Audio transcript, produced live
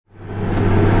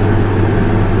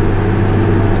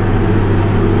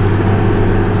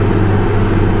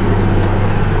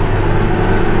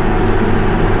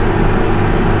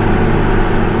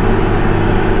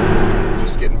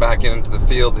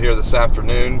this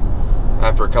afternoon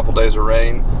after a couple days of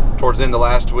rain towards the end of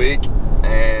last week,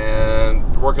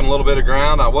 and working a little bit of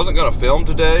ground. I wasn't going to film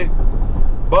today,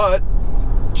 but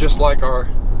just like our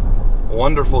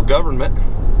wonderful government,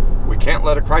 we can't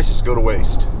let a crisis go to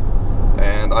waste.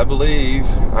 And I believe,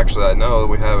 actually I know,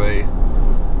 we have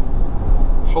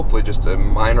hopefully just a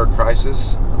minor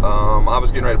crisis. I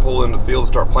was getting ready to pull in the field to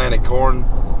start planting corn.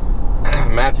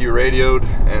 Matthew radioed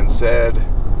and said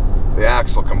the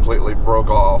axle completely broke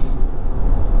on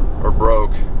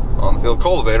the field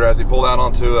cultivator as he pulled out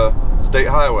onto a state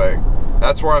highway.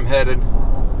 That's where I'm headed.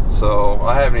 So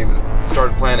I haven't even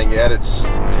started planting yet. It's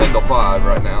 10 till 5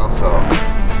 right now, so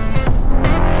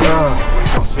we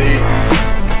shall see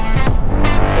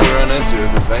what we run into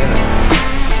if this van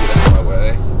get out of my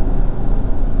way.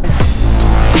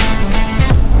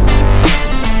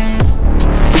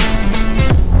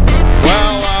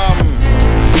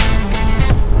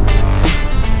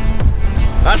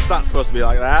 That's not supposed to be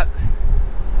like that.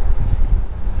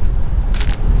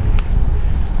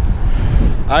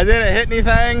 I didn't hit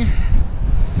anything.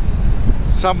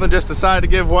 Something just decided to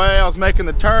give way. I was making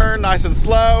the turn nice and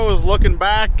slow. I was looking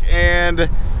back, and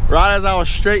right as I was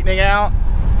straightening out,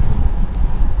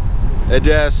 it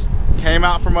just came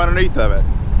out from underneath of it.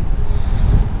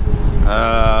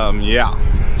 Yeah.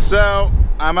 So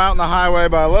I'm out on the highway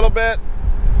by a little bit,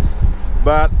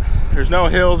 but there's no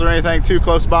hills or anything too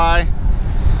close by.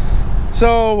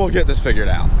 So we'll get this figured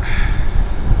out.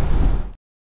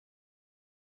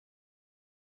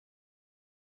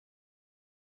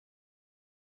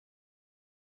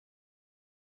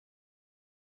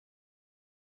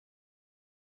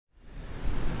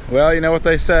 Well, you know what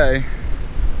they say.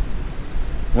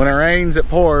 When it rains, it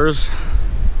pours.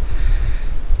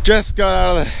 Just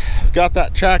got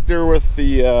that tractor with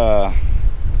the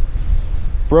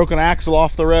broken axle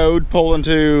off the road, pulled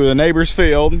into the neighbor's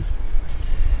field.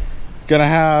 Gonna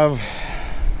have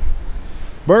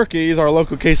Berkey's, our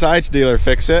local Case IH dealer,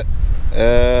 fix it.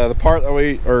 The part that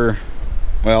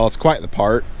well, it's quite the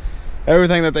part.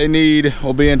 Everything that they need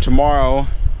will be in tomorrow,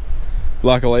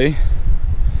 luckily.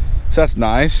 So that's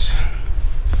nice.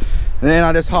 And then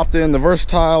I just hopped in the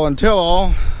Versatile and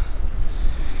Tillall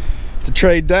to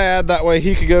trade Dad. That way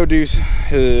he could go do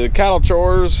his cattle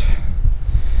chores.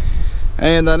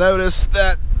 And I noticed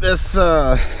that this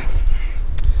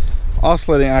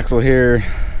oscillating axle here,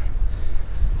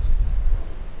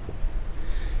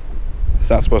 it's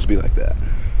not supposed to be like that.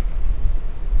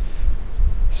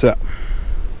 So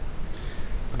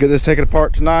we'll get this taken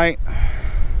apart tonight,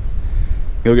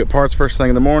 go get parts first thing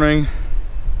in the morning,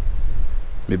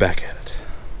 be back at it.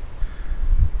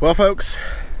 Well folks,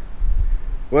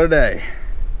 what a day.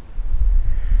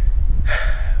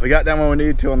 We got done what we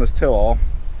needed to on this Tillall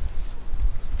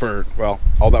for, well,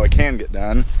 all that we can get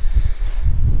done.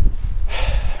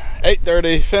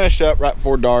 8:30, finished up right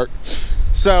before dark.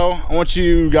 So I want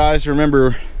you guys to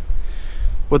remember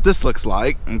what this looks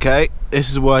like. Okay,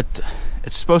 this is what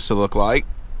it's supposed to look like.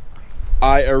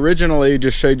 I originally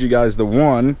just showed you guys the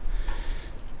one,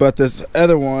 but this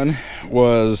other one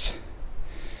was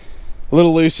a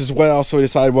little loose as well, so we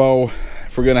decided, well,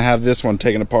 if we're gonna have this one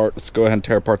taken apart, let's go ahead and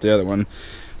tear apart the other one,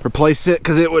 replace it,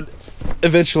 because it would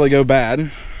eventually go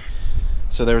bad.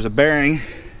 So there was a bearing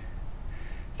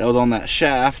that was on that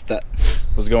shaft that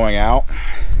was going out,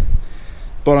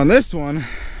 but on this one,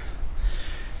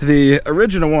 the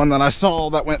original one that I saw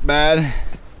that went bad,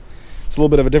 it's a little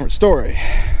bit of a different story.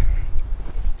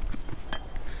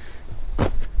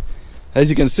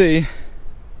 As you can see,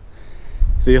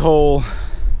 the whole,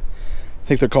 I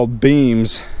think they're called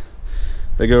beams,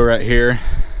 they go right here,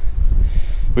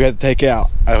 we had to take out.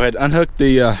 I had unhooked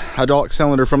the hydraulic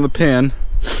cylinder from the pin,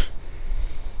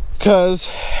 because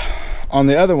on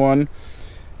the other one,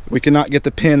 we cannot get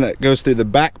the pin that goes through the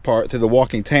back part, through the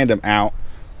walking tandem, out.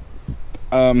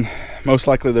 Most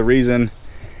likely the reason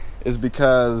is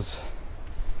because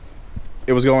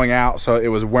it was going out, so it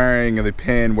was wearing the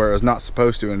pin where it was not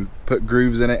supposed to and put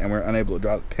grooves in it, and we were unable to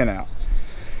drive the pin out.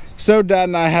 So Dad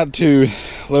and I had to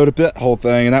load up that whole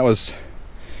thing, and that was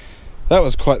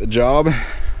quite the job.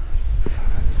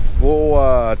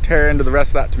 We'll tear into the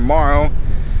rest of that tomorrow,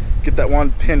 get that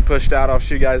one pin pushed out. I'll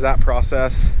show you guys that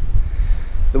process.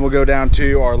 Then we'll go down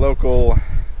to our local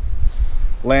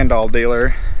Landau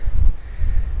dealer,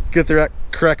 get the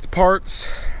correct parts,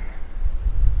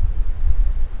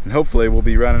 and hopefully we'll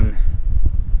be running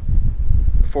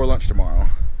before lunch tomorrow.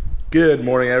 Good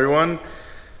morning, everyone.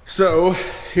 So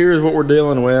here's what we're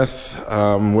dealing with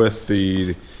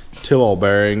the Tillall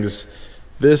bearings.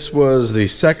 This was the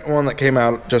second one that came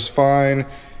out just fine,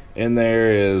 and there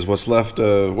is what's left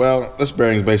of, well, this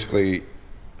bearing's basically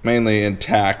mainly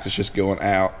intact, it's just going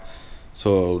out.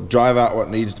 So drive out what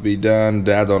needs to be done.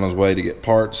 Dad's on his way to get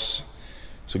parts.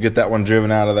 So get that one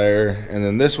driven out of there. And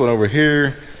then this one over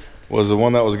here was the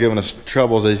one that was giving us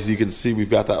troubles. As you can see, we've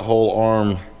got that whole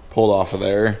arm pulled off of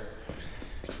there.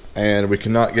 And we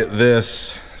cannot get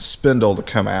this spindle to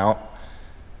come out,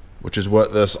 which is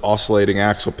what this oscillating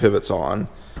axle pivots on.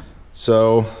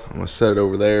 So I'm gonna set it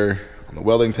over there on the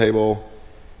welding table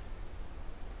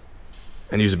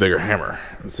and use a bigger hammer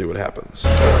and see what happens.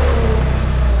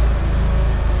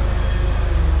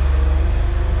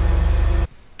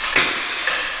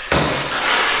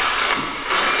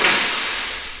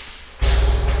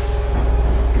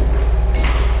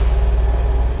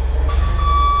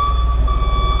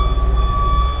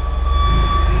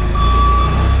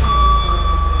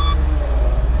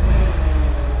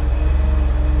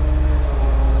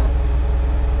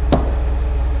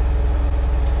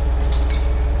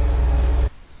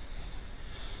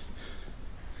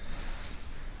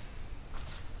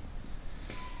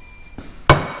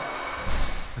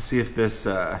 Let's see if this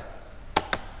can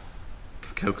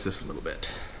coax this a little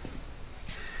bit.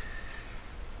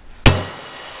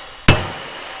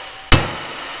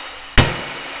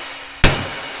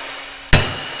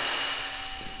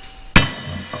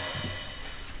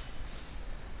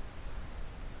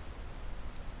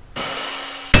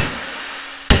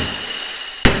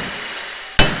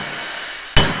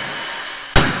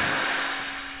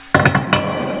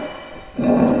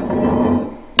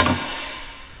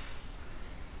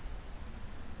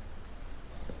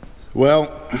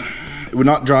 Well, it would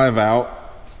not drive out.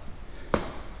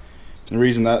 The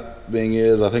reason that being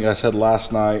is, I think I said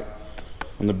last night,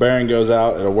 when the bearing goes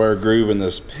out, it'll wear a groove in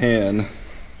this pin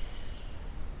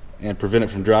and prevent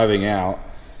it from driving out.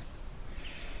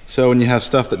 So when you have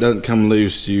stuff that doesn't come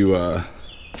loose, you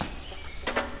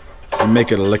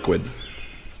make it a liquid.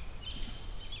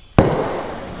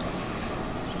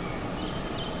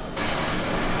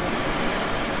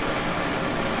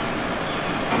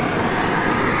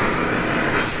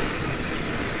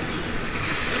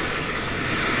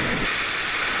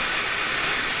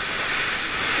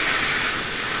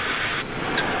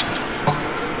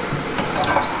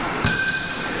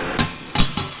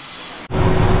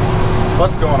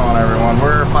 What's going on, everyone?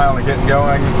 We're finally getting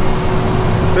going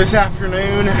this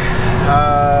afternoon.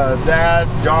 Dad,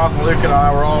 Jonathan, Luke, and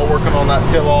I were all working on that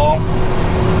till-all,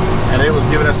 and it was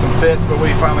giving us some fits, but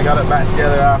we finally got it back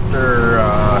together after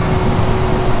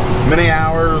many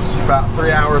hours, about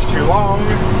 3 hours too long.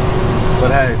 But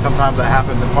hey, sometimes that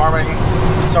happens in farming.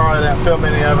 Sorry I didn't film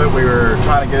any of it. We were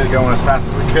trying to get it going as fast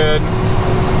as we could.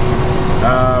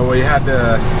 We had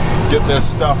to get this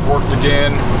stuff worked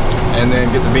again and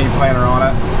then get the bean planter on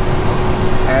it.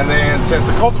 And then since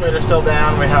the cultivator's still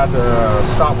down, we had to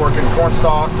stop working corn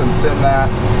stalks and send that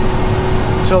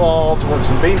till-all to work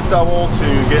some bean stubble to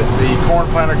get the corn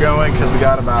planter going, because we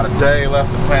got about a day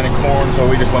left of planting corn, so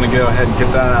we just want to go ahead and get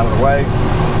that out of the way.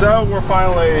 So we're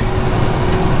finally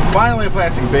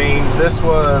planting beans. This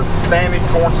was standing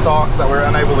corn stalks that we were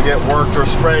unable to get worked or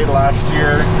sprayed last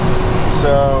year,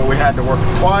 so we had to work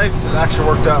it twice. It actually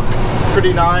worked up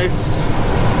pretty nice.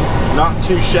 Not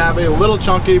too shabby, a little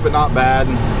chunky, but not bad.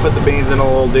 Put the beans in a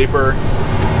little deeper,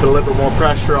 put a little bit more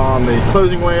pressure on the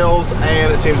closing wheels, and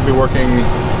it seems to be working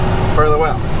fairly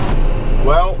well.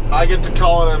 Well, I get to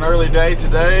call it an early day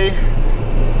today,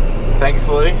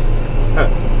 thankfully.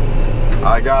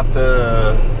 I got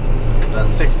that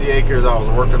 60 acres I was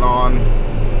working on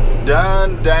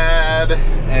done. Dad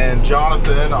and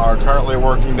Jonathan are currently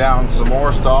working down some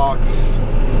more stalks.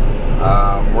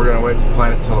 We're gonna wait to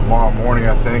plant it till tomorrow morning,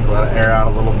 I think. Let it air out a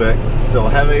little bit because it's still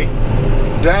heavy.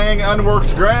 Dang,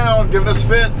 unworked ground, giving us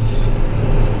fits.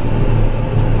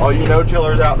 All you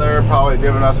no-tillers out there probably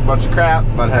giving us a bunch of crap,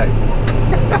 but hey.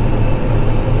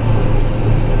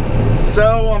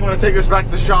 So I'm gonna take this back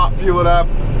to the shop, fuel it up,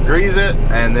 grease it,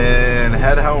 and then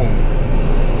head home.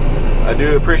 I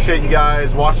do appreciate you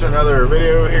guys watching another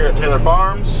video here at Taylor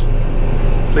Farms.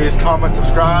 Please comment,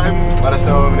 subscribe, let us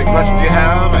know any questions you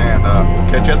have, and we'll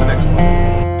catch you at the next one.